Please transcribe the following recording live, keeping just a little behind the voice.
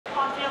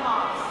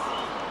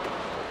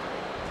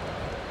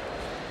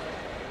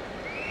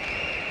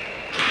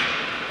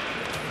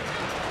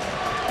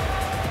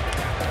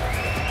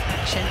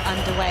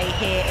way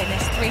here in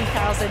this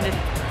 3,000, and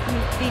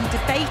we've been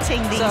debating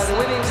these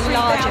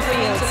larger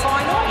fields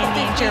in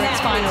the endurance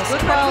finals.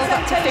 12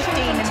 up to 15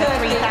 in the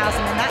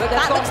 3,000, and that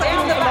looks like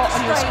an awful lot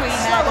on your screen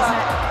there, doesn't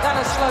it?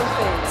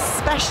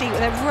 Especially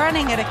they're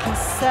running at a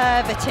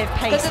conservative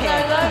pace here.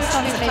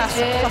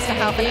 Costa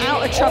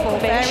out of trouble,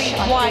 very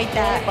wide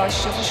there. Her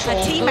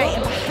teammate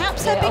and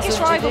perhaps her biggest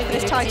rival for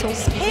this title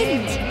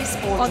pinned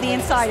on the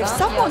inside. If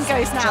someone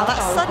goes now, that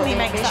suddenly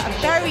makes that a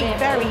very,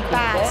 very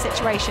bad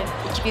situation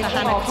for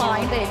Hanna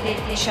Klein.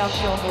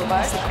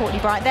 Courtney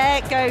Bryant.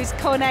 There goes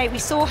Kone. We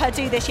saw her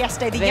do this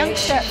yesterday. The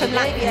youngster from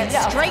Latvia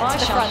straight to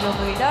the front.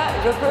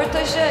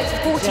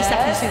 40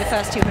 seconds through the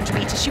first 200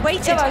 metres. She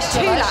waited 2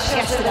 laps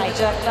yesterday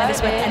and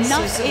just went,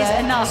 enough is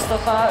enough.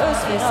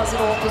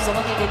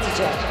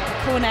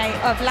 Kone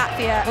of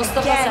Latvia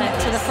again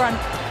to the front.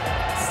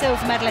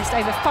 Silver medalist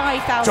over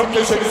 5,000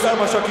 metres. European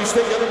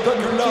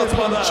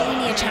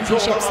Junior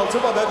Championships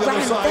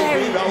ran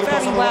very,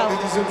 very well.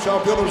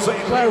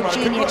 World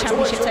Junior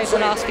Championships over the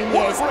last few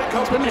years.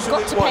 Women have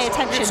got to pay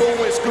attention.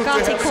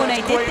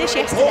 Kone did this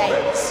yesterday,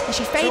 and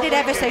she faded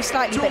ever so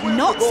slightly, but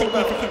not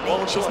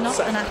significantly. She's not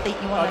an athlete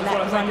you want to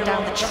let run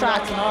down the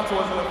track.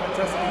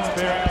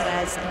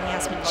 Perez and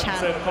Yasmin Chan,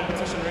 two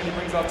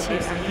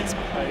athletes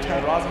behind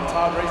her,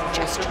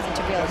 just trying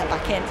to reel her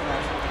back in.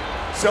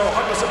 34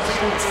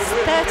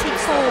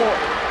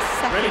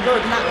 second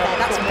lap there.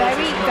 That's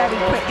very, very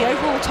quick. The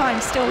overall time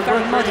still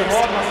very modest.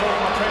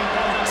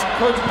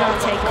 Kone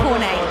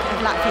of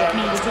Latvia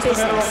means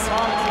business.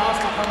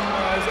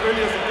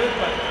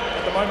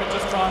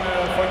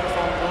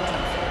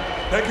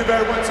 Thank you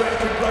very much and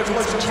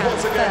congratulations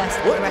once again.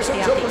 The rest of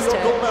the athletes to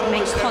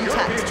make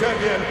contact.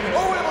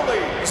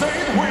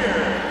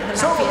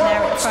 So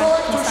let's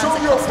start to show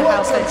your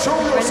flags and show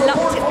your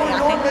support for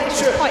your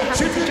nation.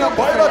 She did a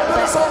pilot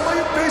this only,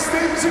 these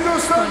teams in the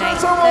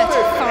standards are on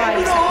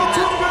it.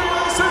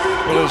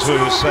 Well, as we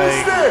were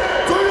saying,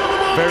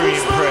 very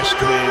impressed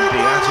with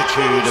the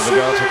attitude of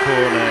Agata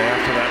Kone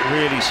after that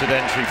really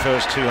sedentary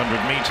first 200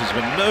 metres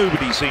when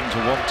nobody seemed to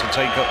want to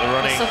take up the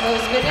running.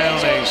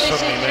 Kone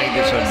suddenly made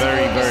this a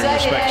very, very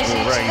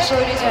respectable race.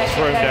 They've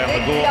thrown down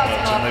the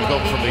gauntlet and they've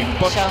gone from being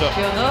bunched up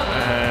and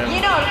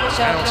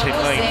out in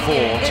lane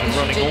 4 to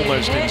running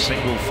almost in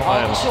single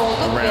file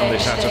around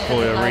this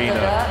Atapoy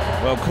arena.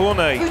 Well,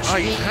 Kone, I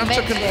have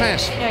to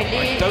confess,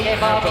 I don't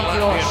have the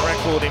Latvian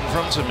record in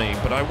front of me,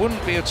 but I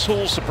wouldn't be at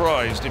all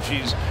surprised if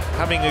she's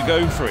having a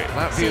go for it.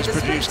 Latvia's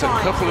produced a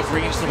couple of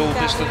reasonable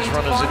distance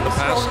runners in the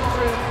past,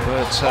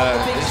 but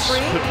this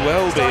could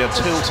well be a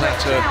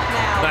tilt-atter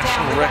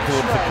national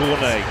record for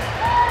Kone.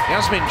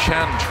 Yasmin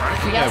Chan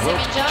tracking her. Well,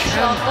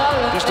 Chan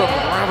just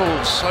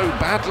unravelled so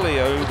badly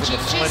over the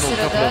final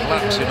couple of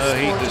laps in her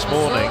heat this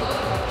morning.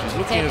 She's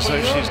looking as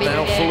though she's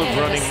now full of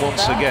running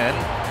once again.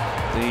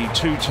 The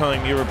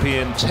two-time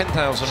European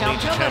 10,000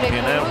 metre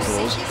champion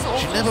outdoors.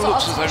 She never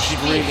looks as though she's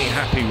really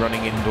happy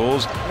running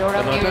indoors,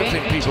 and I don't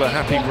think people are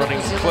happy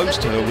running close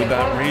to her with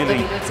that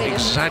really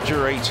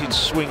exaggerated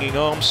swinging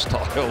arm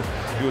style.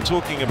 You were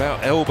talking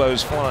about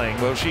elbows flying.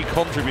 Well, she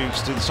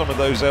contributes to some of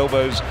those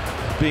elbows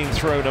being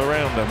thrown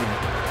around, I'm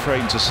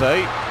afraid to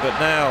say. But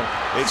now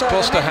it's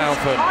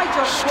Klosterhaufen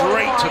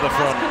straight to the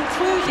front.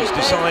 She's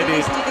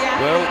decided,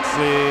 well,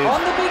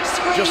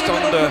 with just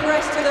under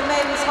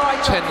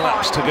 10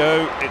 laps to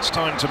go, it's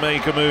time to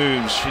make a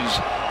move. She's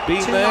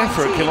been there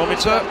for a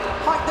kilometre,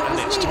 and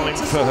it's time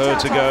for her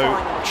to go.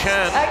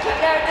 Chan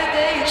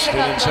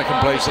still in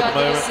second place at the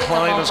moment.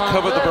 Klein has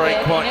covered the break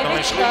quite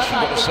nicely. She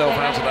got herself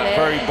out of that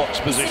very box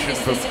position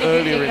from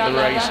earlier in the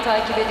race.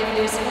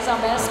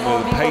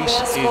 And the pace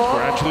is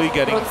gradually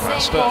getting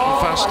faster and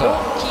faster.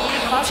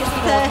 Just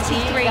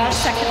 33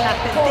 second lap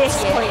at this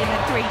point in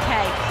the 3K.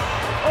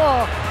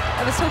 Oh,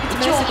 I was talking to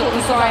Melissa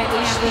Bryant,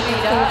 who's in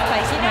 4th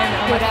place at the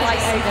moment on my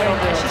flight over,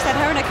 and she said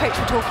her and her coach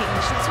were talking, and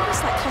it's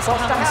almost like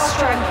Klosterhaufen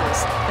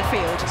strangles the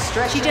field.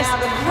 She just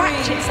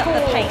ratchets up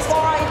the pace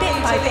bit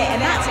by bit,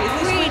 and that's a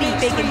really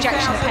big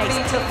injection of pace.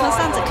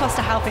 Konstanze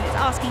Klosterhaufen is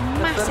asking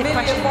massive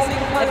questions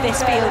of this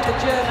field.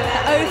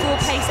 The overall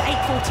pace at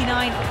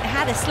 8:49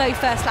 had a slow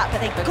first lap,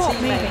 but they got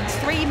moving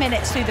 3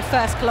 minutes through the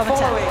first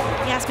kilometre.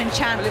 Yasmin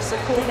Chan did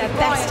their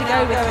best to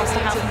go with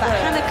Klosterhaufen, but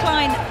Hanna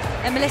Klein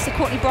and Melissa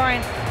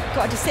Bryant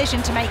got a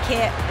decision to make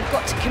here. They've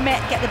got to commit,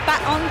 get the back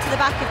onto the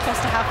back of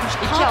Klosterhaufen. She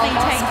can't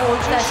maintain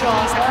 33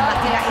 second lap.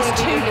 That is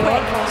too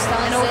quick.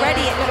 And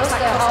already it looks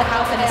like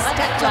Klosterhaufen has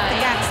stepped off the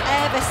gas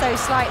ever so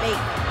slightly.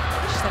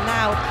 She's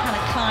allowed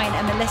Hanna Klein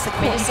and Melissa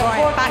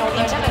Bryant back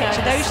into the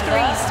picture. Those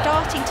three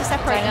starting to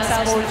separate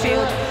themselves in the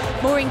field.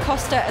 Maureen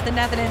Costa of the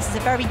Netherlands is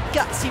a very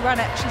gutsy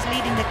runner. She's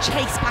leading the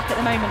chase pack at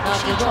the moment, but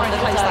she's trying to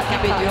close that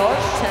gap up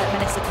to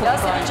Melissa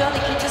Bryant.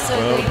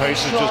 Well, the pace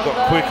has just got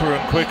quicker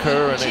and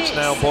quicker, and it's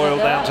now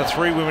boiled down to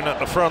 3 women at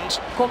the front,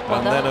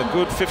 and then a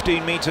good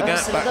 15-metre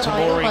gap back to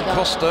Maureen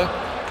Costa,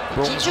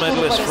 bronze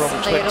medalist from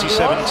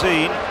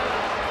 2017.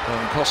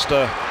 And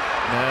Costa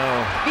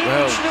Now,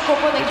 well,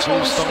 it's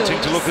all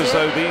starting to look as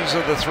though these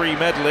are the three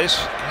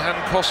medalists. Can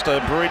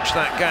Costa bridge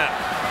that gap?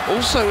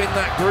 Also in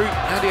that group,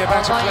 Nadia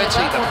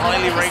Battocletti, the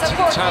highly rated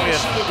Italian,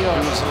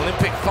 who was an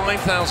Olympic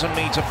 5,000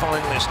 metre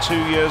finalist 2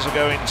 years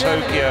ago in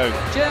Tokyo.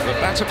 But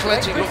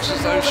Battocletti looks as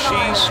though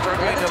she's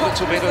struggling a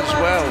little bit as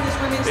well.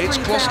 It's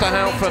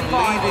Klosterhalfen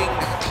leading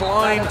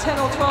Klein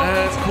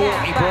and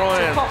Courtney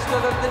Bryant.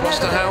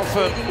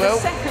 Klosterhalfen,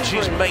 well,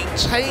 she's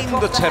maintained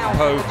the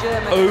tempo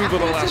over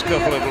the last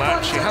couple of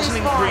laps. She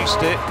hasn't increased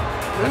it,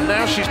 and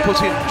now she's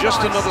put in just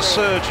another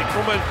surge. You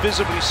can almost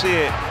visibly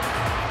see it.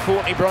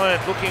 Courtney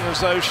Bryant looking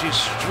as though she's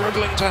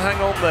struggling to hang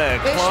on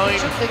there. Klein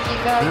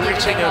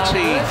gritting her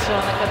teeth.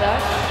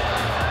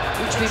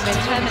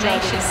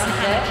 Determination on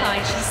Hanna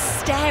Klein. She's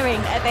staring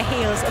at the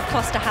heels of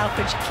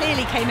Klosterhalfen. She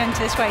clearly came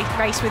into this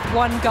race with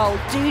one goal.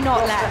 Do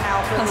not let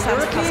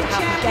Constanze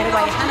Klosterhalfen get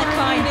away. Hanna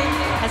Klein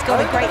has got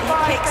a great hit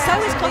kick. So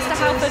is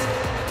Klosterhalfen.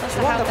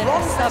 Klosterhalfen, a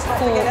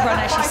sub-4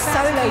 runner. She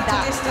soloed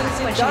that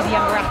when she was a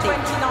younger athlete.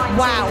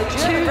 Wow,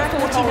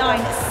 2:49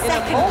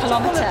 second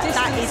kilometre.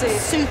 That is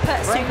super,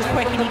 super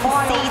quick, and you can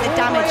see the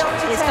damage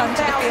it's done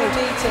to the field.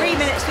 3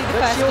 minutes through the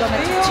first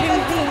kilometre,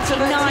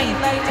 2:49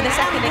 for the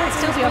second. It can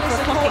still be on for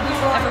a clocking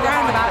of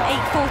around about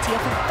 8:40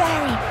 off a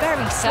very,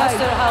 very slow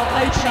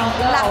opening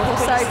lap or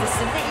so.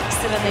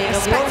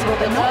 Respectable,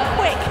 but not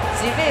quick.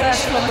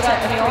 First kilometre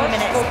of 3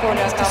 minutes, and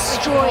it's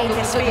destroying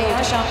this field.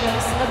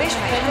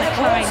 Hanna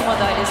Klein,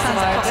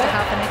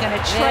 Klosterhalfen are going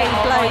to trade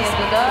blows.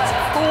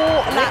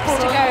 4 laps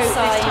to go this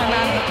time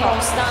round the clock.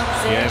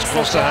 Yes,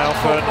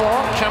 Klosterhalfen,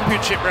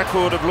 championship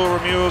record of Laura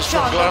Muir's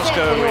from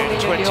Glasgow in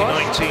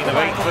 2019 of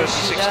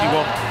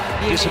 8:30.61.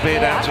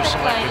 Disappeared out of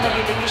select with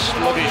that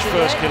sluggish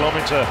first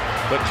kilometre,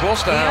 but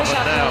Klosterhalfen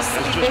now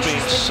has just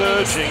been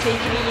surging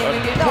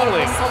and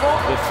pulling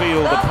the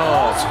field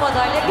apart.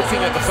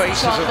 Looking at the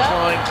faces of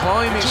Klein,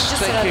 Klein is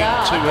sticking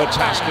to her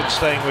task and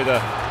staying with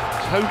her.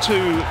 So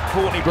too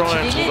Courtney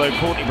Bryant, although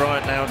Courtney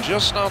Bryant now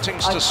just starting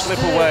to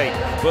slip away,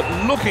 but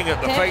looking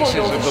at the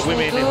faces of the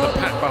women in the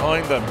pack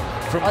behind them,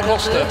 from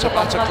Costa to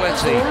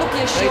Battocletti,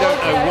 they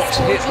don't know what's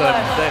hit them.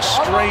 They're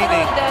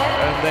straining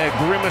and they're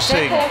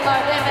grimacing.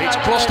 It's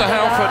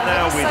Klosterhalfen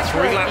now with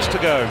 3 laps to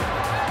go.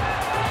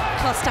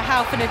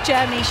 Klosterhalfen of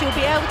Germany, she'll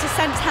be able to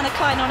sense Hanna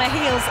Klein on her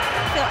heels.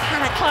 I feel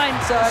Hanna Klein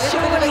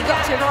surely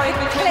got to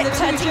clip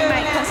her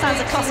teammate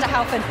Constanze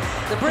Klosterhalfen.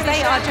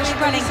 They are just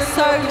running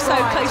so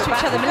close to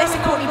each other. Melissa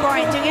Courtney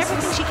Bryant doing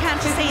everything she can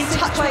to stay in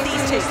touch with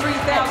these two.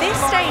 At this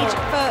stage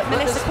for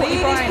Melissa Courtney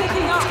Bryant,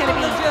 it's going to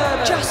be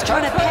just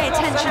trying to pay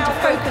attention, to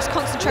focus,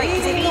 concentrate,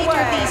 because if either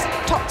of these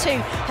top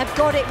two have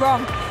got it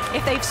wrong,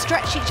 if they've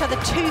stretched each other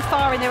too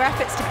far in their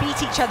efforts to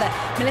beat each other,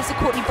 Melissa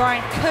Courtney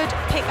Bryant could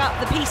pick up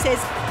the pieces.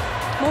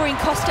 Maureen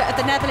Costa of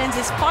the Netherlands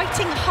is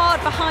fighting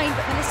hard behind,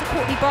 but Melissa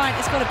Courtney Bryant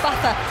has got a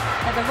buffer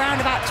of around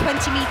about 20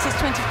 metres,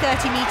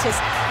 20-30 metres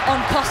on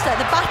Costa.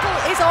 The battle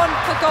is on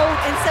for gold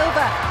and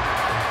silver.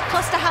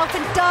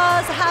 Klosterhalfen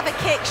does have a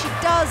kick. She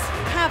does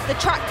have the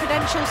track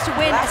credentials to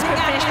win a sprint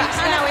finish, but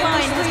Hanna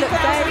Klein has looked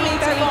very,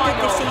 very good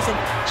this season.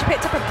 She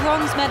picked up a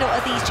bronze medal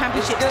at these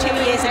championships 2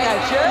 years ago,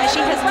 and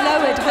she has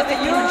lowered her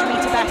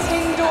 1500-metre best.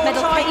 That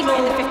medal came in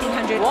the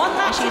 1500,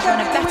 and she's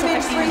run a better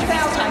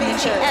 1500-metre time than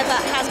she ever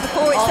has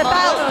before. It's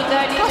about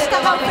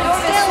Klosterhalfen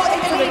still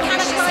in the lead.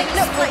 Hanna Klein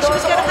looked like she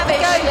was going to have a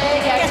go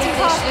getting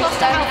past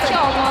Klosterhalfen.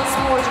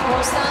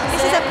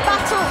 This is a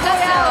battle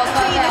royale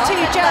between the two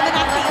German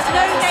athletes.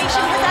 No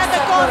nation has ever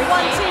gone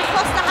 1-2.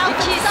 Klosterhalfen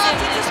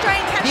starting to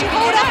strain. Can she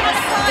hold up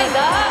Hanna Klein?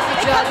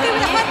 They come through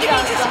with 100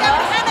 metres to go,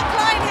 and Hanna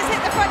Klein has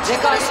hit the front. She's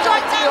got to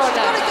strike now.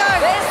 She's got to go.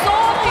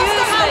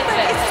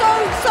 Klosterhalfen is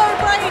so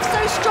brave,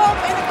 so strong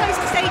in the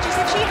closing stages.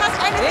 If she has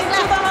anything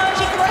left,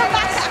 she can come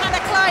back at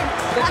Hanna Klein.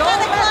 And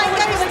Hanna Klein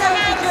goes to the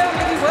hands.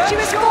 She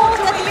was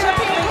fourth at the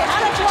European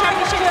Country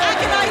Championship,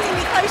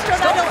 agonisingly close to a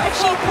medal, and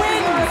she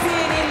wins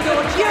the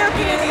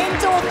European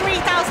Indoor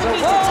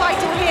 3,000-metre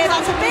title here.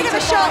 That's a bit of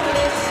a shock.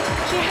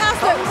 She has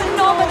looked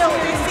phenomenal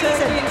this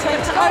season,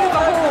 but to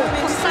overhaul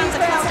Constanze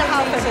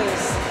Klosterhalfen,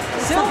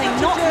 something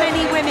not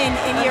many women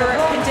in Europe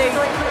can do.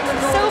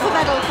 Silver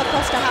medal for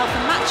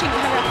Klosterhalfen, matching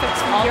her efforts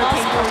from the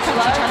European Cross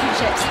Country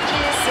Championships.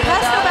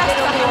 Personal best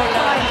for Hanna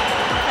Klein,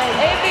 a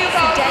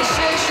dead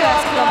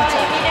first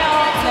kilometre,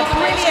 and a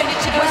brilliant,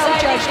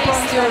 well-judged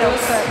bronze medal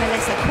for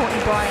Melissa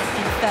Courtney Bryant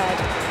in third.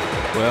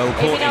 Well,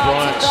 Courtney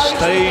Bryant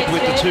stayed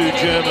with the two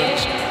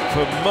Germans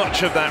for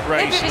much of that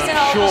race, and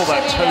I'm sure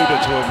that towed her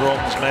to a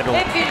bronze medal.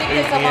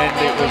 In the end,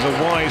 it was a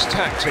wise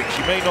tactic.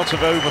 She may not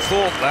have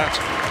overthought that,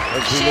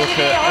 as we look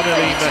at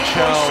Anneli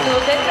Machal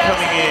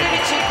coming in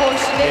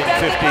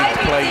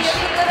 15th place.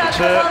 The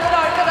Turk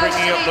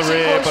bringing up the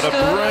rear, but a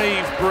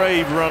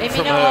brave run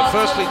from her.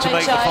 Firstly, to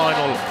make the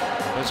final,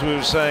 as we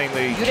were saying,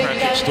 the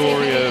tragic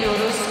story of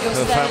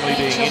her family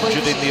being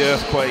injured in the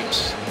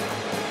earthquakes.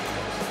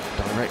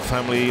 Direct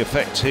family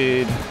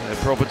affected, their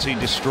property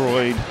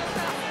destroyed.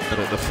 But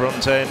at the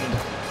front end,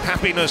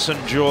 happiness and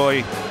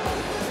joy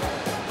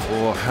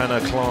for Hanna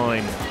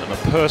Klein, and a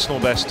personal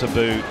best to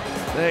boot.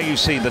 There you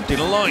see the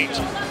delight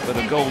that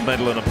a gold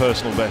medal and a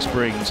personal best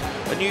brings.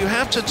 And you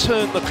have to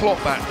turn the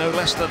clock back no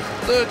less than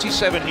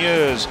 37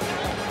 years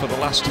for the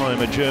last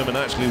time a German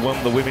actually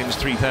won the women's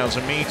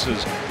 3,000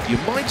 metres. You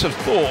might have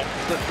thought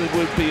that there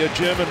would be a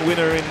German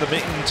winner in the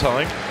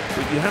meantime,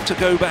 but you have to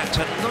go back to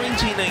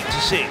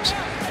 1986.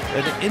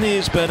 And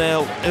Ines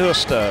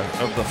Bernal-Oerster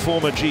of the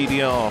former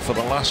GDR for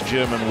the last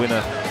German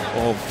winner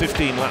of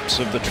 15 laps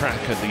of the track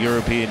at the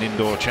European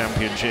Indoor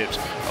Championships.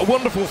 A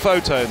wonderful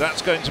photo.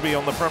 That's going to be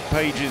on the front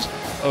pages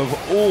of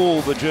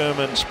all the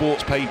German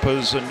sports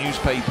papers and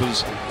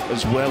newspapers,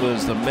 as well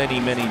as the many,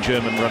 many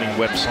German running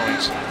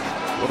websites.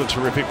 What a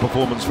terrific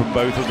performance from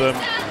both of them.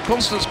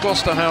 Constance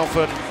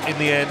Klosterhalfen, in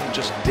the end,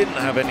 just didn't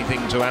have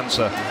anything to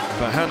answer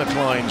for Hanna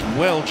Klein's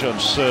well-judged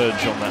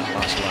surge on that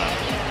last lap.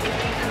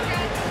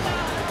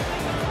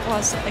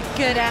 Was a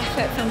good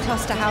effort from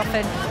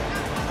Klosterhalfen.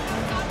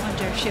 I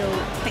wonder if she'll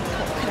think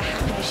what could have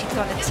happened if she'd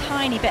gone a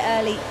tiny bit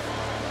early.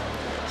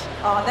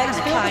 Next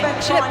Klein,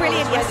 she looked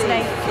brilliant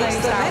yesterday,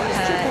 closed out her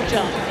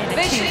in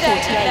a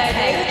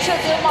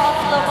 2:48.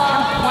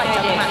 Quite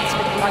done the maths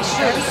with the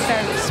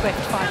very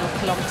swift final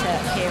kilometre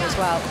here as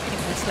well,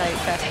 even the slow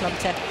first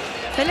kilometre.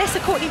 Melissa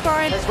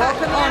Courtney-Bryan back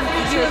on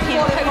the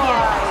European podium.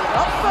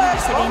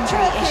 Massive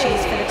injury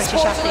issues for the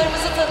British athlete.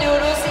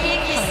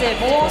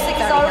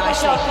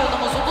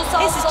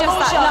 This is just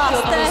that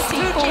last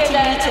 30, 40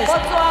 metres.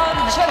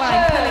 Hanna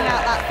Klein pulling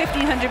out that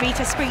 1500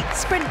 metre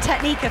sprint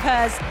technique of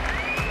hers.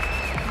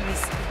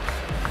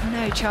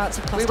 No chance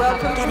of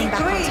Klosterhalfen getting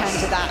back on terms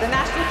of that. The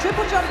national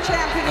triple jump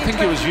champion. I think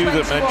it was you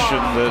that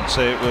mentioned that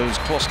it was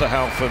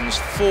Klosterhalfen's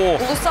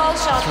fourth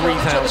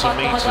 3,000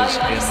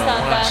 metres in the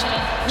last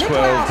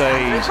 12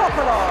 days.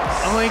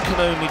 I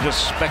can only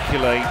just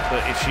speculate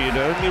that if she had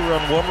only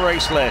run one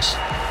race less,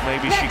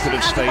 maybe she could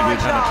have stayed with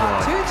Hanna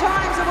Klein. 2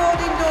 times the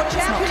world indoor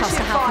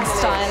championship Klosterhalfen's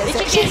style,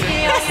 is it? She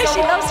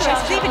loves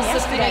races. Even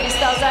yesterday, it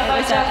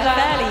was a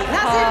fairly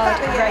hard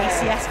race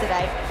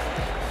yesterday.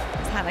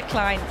 Hanna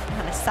Klein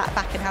sat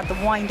back and had the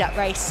wind-up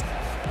race.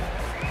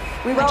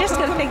 I'm just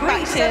going to think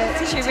back to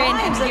Turin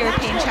in the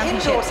European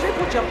Championships. We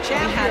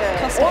had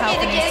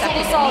Klosterhalfen in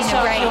second,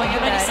 Nina Ray in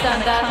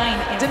third, Hanna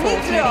Klein in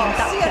fourth, Julian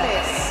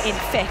Dupke in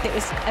fifth. It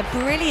was a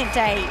brilliant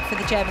day for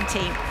the German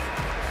team.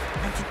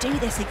 And to do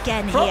this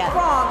again here,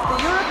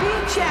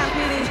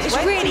 it's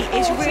really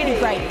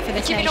great for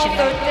this nation. They've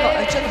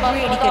got a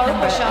really good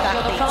number of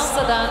athletes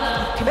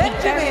who compete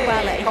very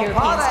well at a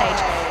European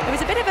stage. It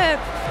was a bit of a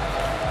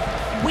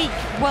weak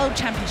World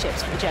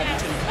Championships for the German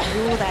team.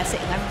 We were all there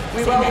sitting there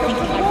thinking,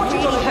 I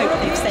really hope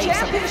they've saved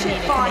something for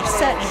Munich, and they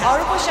certainly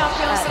have.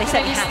 They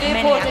certainly have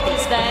many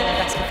athletes putting their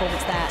best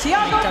performance there,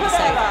 and they've done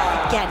so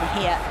again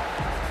here.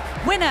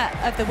 Winner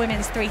of the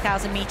women's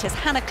 3,000 metres,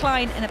 Hanna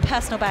Klein in a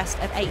personal best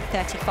of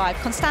 8:35.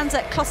 Constanze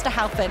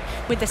Klosterhalfen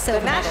with the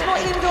silver medal,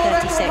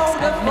 8:36.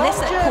 And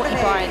Melissa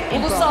Courtney-Bryan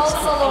in bronze.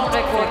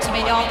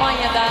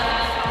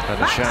 And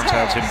a shout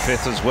out in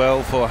fifth as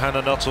well for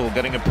Hanna Nuttall,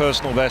 getting a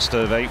personal best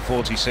of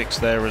 8:46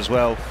 there as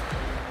well.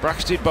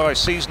 Bracketed by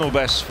seasonal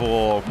bests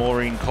for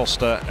Maureen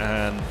Costa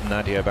and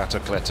Nadia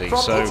Batacleti.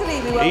 So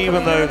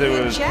even though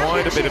there was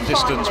quite a bit of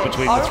distance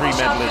between the three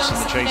medalists in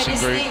the chasing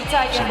group,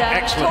 some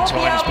excellent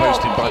times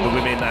posted by the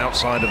women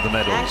outside of the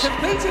medals. And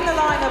completing the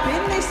lineup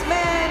in this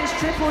men's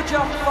triple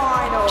jump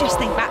final. Just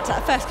think back to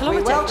that first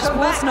kilometre, it just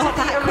was not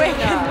that quick,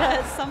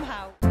 and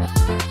somehow.